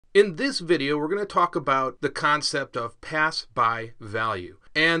In this video, we're going to talk about the concept of pass by value.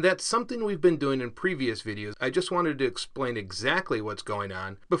 And that's something we've been doing in previous videos. I just wanted to explain exactly what's going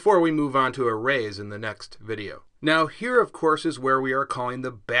on before we move on to arrays in the next video. Now here, of course, is where we are calling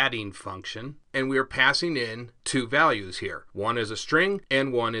the batting function, and we are passing in two values here. One is a string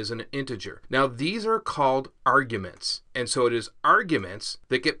and one is an integer. Now these are called arguments, and so it is arguments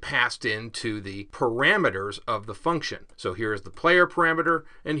that get passed into the parameters of the function. So here is the player parameter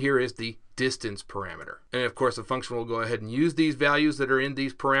and here is the distance parameter. And of course the function will go ahead and use these values that are in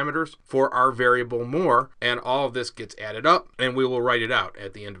these parameters for our variable more, and all of this gets added up and we will write it out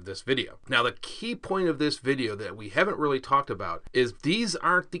at the end of this video. Now the key point of this video that we haven't really talked about is these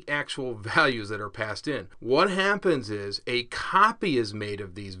aren't the actual values that are passed in. What happens is a copy is made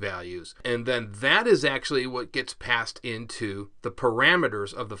of these values, and then that is actually what gets passed into the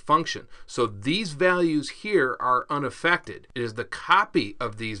parameters of the function. So these values here are unaffected. It is the copy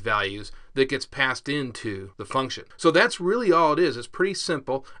of these values that gets passed into the function. So that's really all it is. It's pretty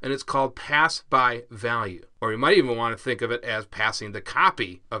simple, and it's called pass by value. Or you might even want to think of it as passing the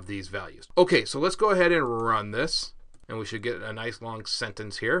copy of these values. Okay, so let's go ahead and run this, and we should get a nice long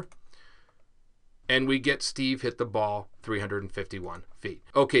sentence here. And we get Steve hit the ball 351 feet.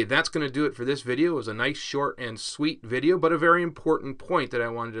 Okay, that's going to do it for this video. It was a nice, short, and sweet video, but a very important point that I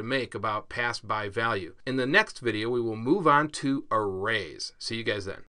wanted to make about pass by value. In the next video, we will move on to arrays. See you guys then.